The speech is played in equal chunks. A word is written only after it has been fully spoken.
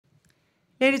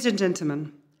Ladies and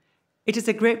gentlemen, it is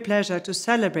a great pleasure to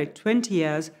celebrate 20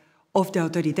 years of the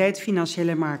Autoriteit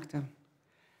Financiële Markten.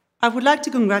 I would like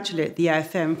to congratulate the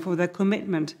AFM for their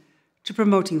commitment to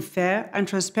promoting fair and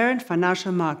transparent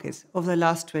financial markets over the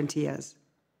last 20 years.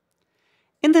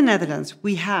 In the Netherlands,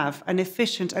 we have an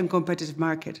efficient and competitive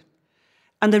market,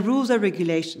 and the rules and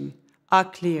regulation are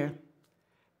clear.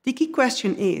 The key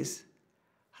question is,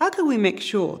 how can we make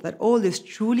sure that all this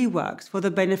truly works for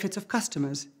the benefits of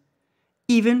customers,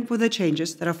 even with the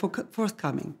changes that are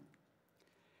forthcoming?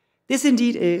 This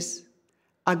indeed is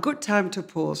a good time to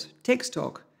pause, take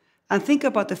stock, and think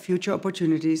about the future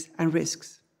opportunities and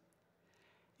risks.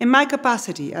 In my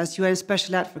capacity as UN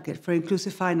Special Advocate for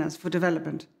Inclusive Finance for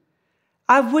Development,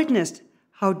 I've witnessed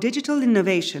how digital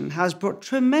innovation has brought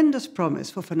tremendous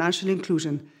promise for financial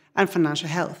inclusion and financial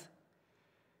health.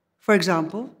 For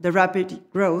example, the rapid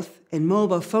growth in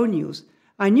mobile phone use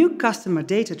and new customer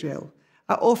data drill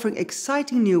are offering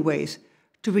exciting new ways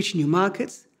to reach new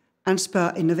markets and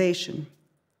spur innovation.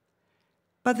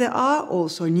 But there are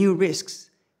also new risks,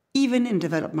 even in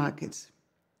developed markets.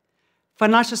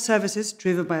 Financial services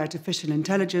driven by artificial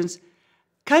intelligence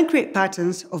can create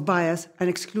patterns of bias and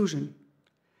exclusion.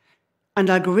 And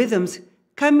algorithms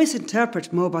can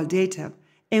misinterpret mobile data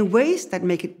in ways that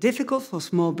make it difficult for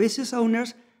small business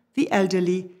owners, the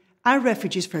elderly, and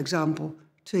refugees, for example,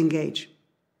 to engage.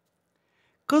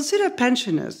 Consider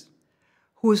pensioners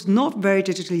who is not very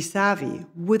digitally savvy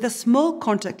with a small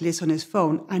contact list on his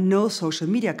phone and no social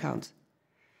media account.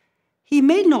 He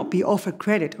may not be offered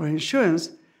credit or insurance,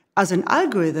 as an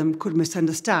algorithm could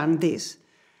misunderstand this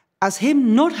as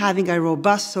him not having a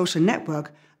robust social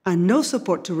network and no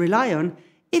support to rely on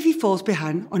if he falls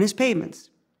behind on his payments.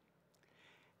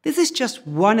 This is just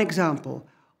one example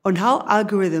on how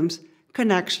algorithms can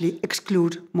actually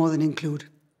exclude more than include.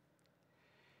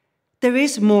 There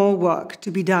is more work to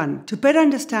be done to better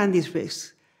understand these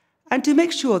risks and to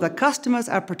make sure that customers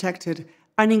are protected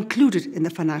and included in the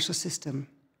financial system.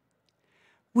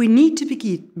 We need to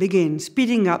begin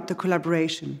speeding up the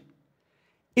collaboration.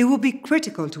 It will be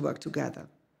critical to work together.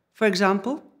 For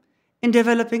example, in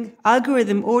developing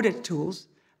algorithm audit tools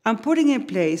and putting in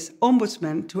place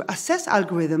ombudsmen to assess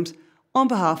algorithms on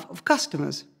behalf of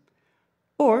customers,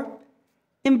 or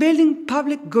in building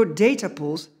public good data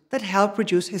pools that help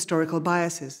reduce historical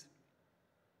biases.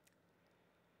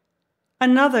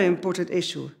 Another important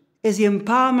issue is the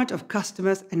empowerment of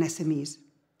customers and SMEs.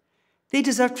 They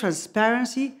deserve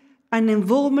transparency and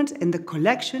involvement in the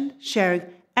collection, sharing,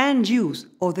 and use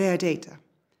of their data.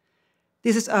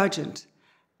 This is urgent,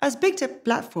 as big tech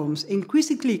platforms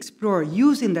increasingly explore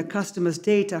using their customers'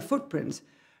 data footprints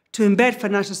to embed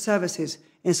financial services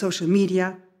in social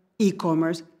media,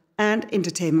 e-commerce, and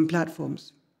entertainment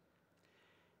platforms.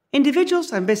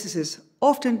 Individuals and businesses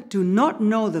often do not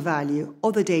know the value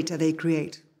of the data they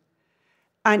create.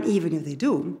 And even if they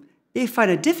do, they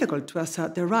find it difficult to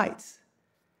assert their rights.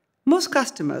 Most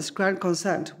customers grant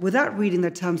consent without reading the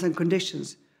terms and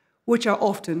conditions, which are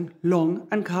often long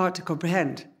and hard to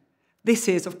comprehend. This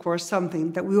is, of course,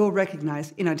 something that we all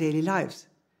recognize in our daily lives.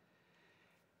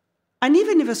 And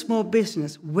even if a small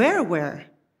business were aware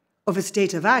of its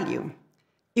data value,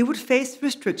 it would face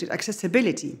restricted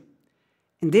accessibility.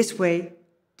 In this way,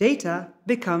 data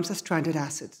becomes a stranded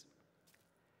asset.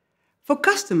 For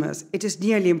customers, it is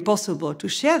nearly impossible to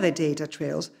share their data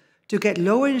trails to get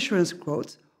lower insurance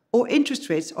quotes or interest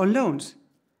rates on loans.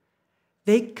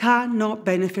 They cannot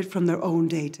benefit from their own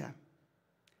data.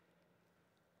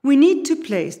 We need to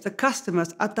place the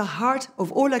customers at the heart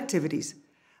of all activities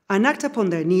and act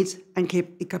upon their needs and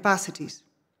capacities.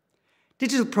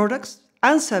 Digital products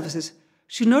and services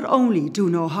should not only do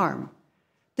no harm,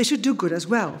 they should do good as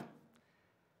well.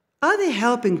 Are they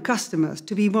helping customers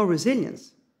to be more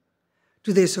resilient?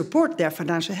 Do they support their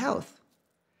financial health?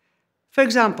 For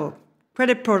example,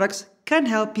 credit products can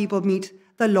help people meet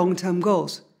their long-term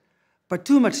goals, but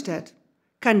too much debt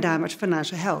can damage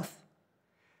financial health.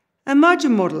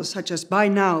 Emerging models such as buy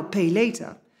now, pay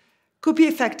later could be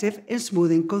effective in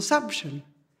smoothing consumption,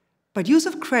 but use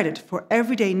of credit for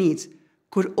everyday needs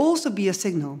could also be a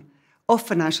signal of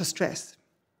financial stress.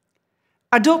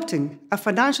 Adopting a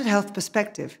financial health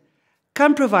perspective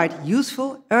can provide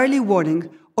useful early warning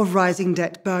of rising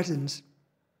debt burdens.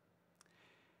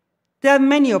 There are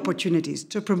many opportunities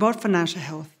to promote financial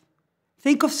health.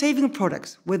 Think of saving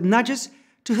products with nudges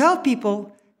to help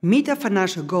people meet a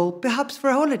financial goal, perhaps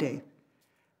for a holiday.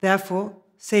 Therefore,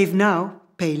 save now,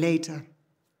 pay later.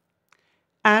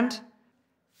 And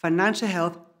financial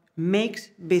health makes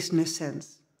business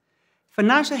sense.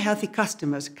 Financially healthy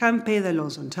customers can pay their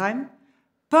loans on time,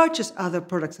 purchase other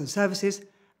products and services,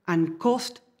 and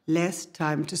cost less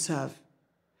time to serve.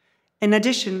 In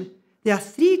addition, they are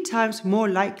 3 times more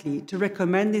likely to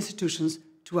recommend the institutions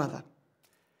to others.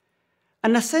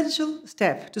 An essential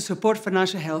step to support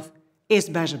financial health is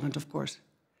measurement, of course.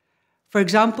 For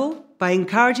example, by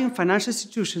encouraging financial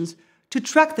institutions to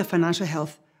track the financial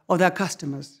health of their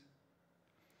customers.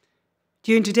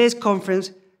 During today's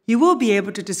conference, you will be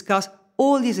able to discuss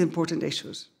all these important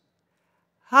issues.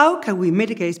 How can we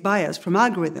mitigate bias from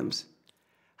algorithms?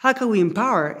 How can we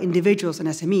empower individuals and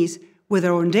SMEs with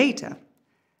their own data?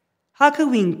 How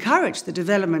can we encourage the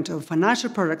development of financial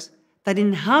products that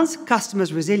enhance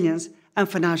customers' resilience and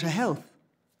financial health?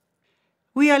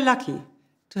 We are lucky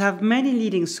to have many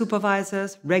leading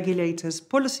supervisors, regulators,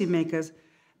 policymakers,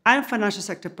 and financial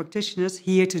sector practitioners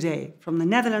here today from the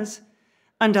Netherlands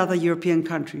and other European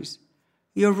countries.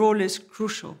 Your role is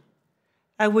crucial.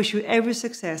 I wish you every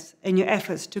success in your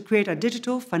efforts to create a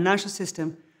digital financial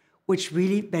system which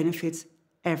really benefits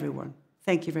everyone.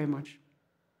 Thank you very much.